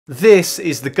This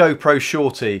is the GoPro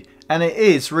Shorty, and it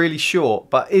is really short,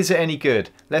 but is it any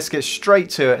good? Let's get straight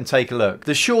to it and take a look.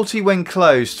 The Shorty, when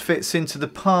closed, fits into the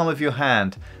palm of your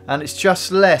hand, and it's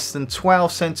just less than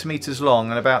 12 centimeters long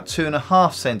and about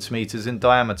 2.5 centimeters in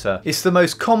diameter. It's the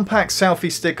most compact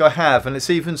selfie stick I have, and it's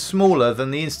even smaller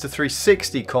than the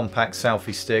Insta360 compact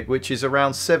selfie stick, which is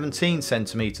around 17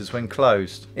 centimeters when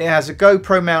closed. It has a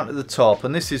GoPro mount at the top,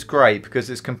 and this is great because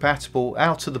it's compatible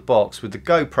out of the box with the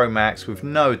GoPro Max with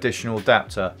no additional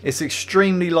adapter. It's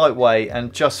extremely lightweight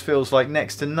and just feels like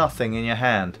next to nothing in your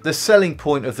hand. The selling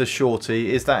point of the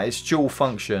Shorty is that it's dual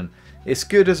function. It's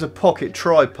good as a pocket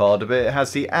tripod, but it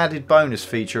has the added bonus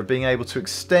feature of being able to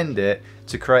extend it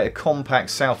to create a compact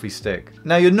selfie stick.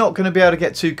 Now, you're not going to be able to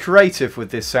get too creative with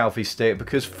this selfie stick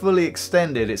because fully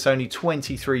extended it's only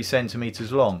 23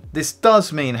 centimeters long. This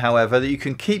does mean, however, that you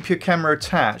can keep your camera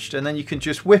attached and then you can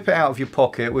just whip it out of your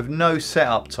pocket with no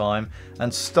setup time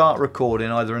and start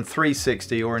recording either in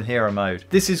 360 or in hero mode.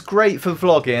 This is great for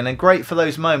vlogging and great for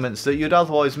those moments that you'd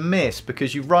otherwise miss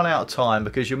because you've run out of time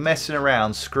because you're messing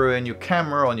around screwing your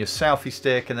camera on your selfie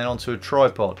stick and then onto a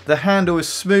tripod. The handle is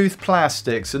smooth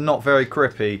plastics and not very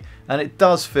grippy, and it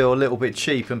does feel a little bit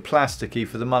cheap and plasticky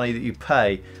for the money that you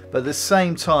pay, but at the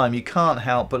same time you can't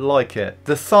help but like it.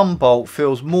 The thumb bolt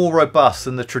feels more robust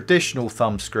than the traditional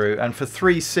thumb screw, and for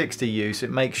 360 use it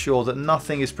makes sure that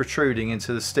nothing is protruding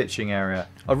into the stitching area.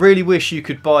 I really wish you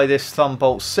could buy this thumb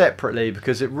bolt separately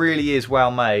because it really is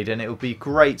well made and it would be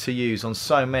great to use on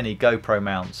so many GoPro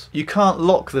mounts. You can't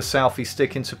lock the selfie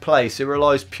stick into place, it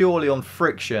relies purely on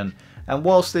friction. And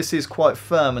whilst this is quite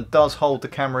firm and does hold the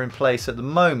camera in place at the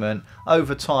moment,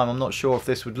 over time I'm not sure if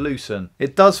this would loosen.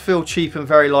 It does feel cheap and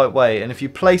very lightweight, and if you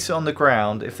place it on the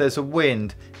ground, if there's a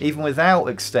wind, even without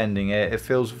extending it, it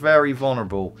feels very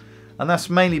vulnerable. And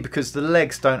that's mainly because the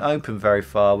legs don't open very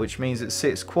far, which means it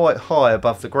sits quite high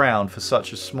above the ground for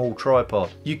such a small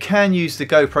tripod. You can use the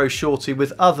GoPro Shorty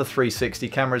with other 360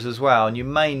 cameras as well, and you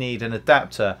may need an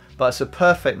adapter, but it's a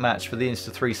perfect match for the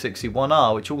Insta360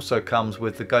 1R, which also comes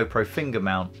with the GoPro finger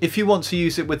mount. If you want to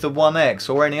use it with the 1X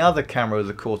or any other camera with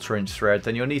a 1/4 inch thread,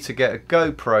 then you'll need to get a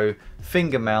GoPro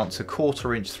finger mount to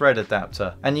 1/4 inch thread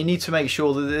adapter, and you need to make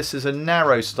sure that this is a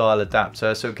narrow style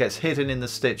adapter so it gets hidden in the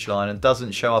stitch line and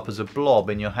doesn't show up as a blob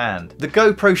in your hand. The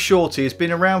GoPro Shorty has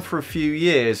been around for a few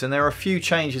years, and there are a few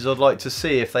changes I'd like to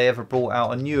see if they ever brought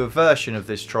out a newer version of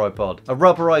this tripod. A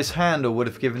rubberized handle would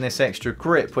have given this extra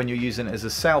grip when you're using it as a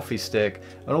selfie stick,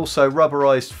 and also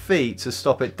rubberized feet to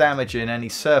stop it damaging any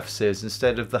surfaces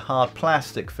instead of the hard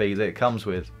plastic feet that it comes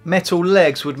with. Metal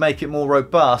legs would make it more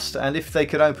robust, and if they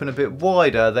could open a bit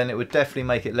wider then it would definitely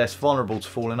make it less vulnerable to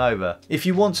falling over. If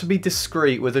you want to be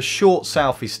discreet with a short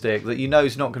selfie stick that you know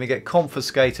is not going to get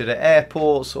confiscated at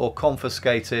airports or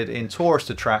confiscated in tourist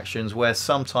attractions where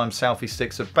sometimes selfie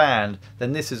sticks are banned,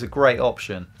 then this is a great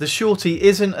option. The Shorty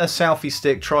isn't a selfie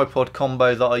stick tripod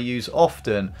combo that I use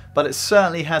often, but it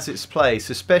certainly has its place,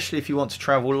 especially if you want to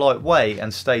travel lightweight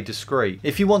and stay discreet.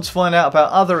 If you want to find out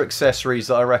about other accessories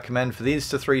that I recommend for the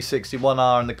Insta360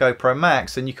 1R and the GoPro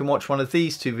Max, then you can watch one of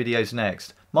these two videos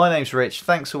next. My name's Rich,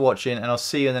 thanks for watching, and I'll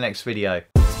see you in the next video.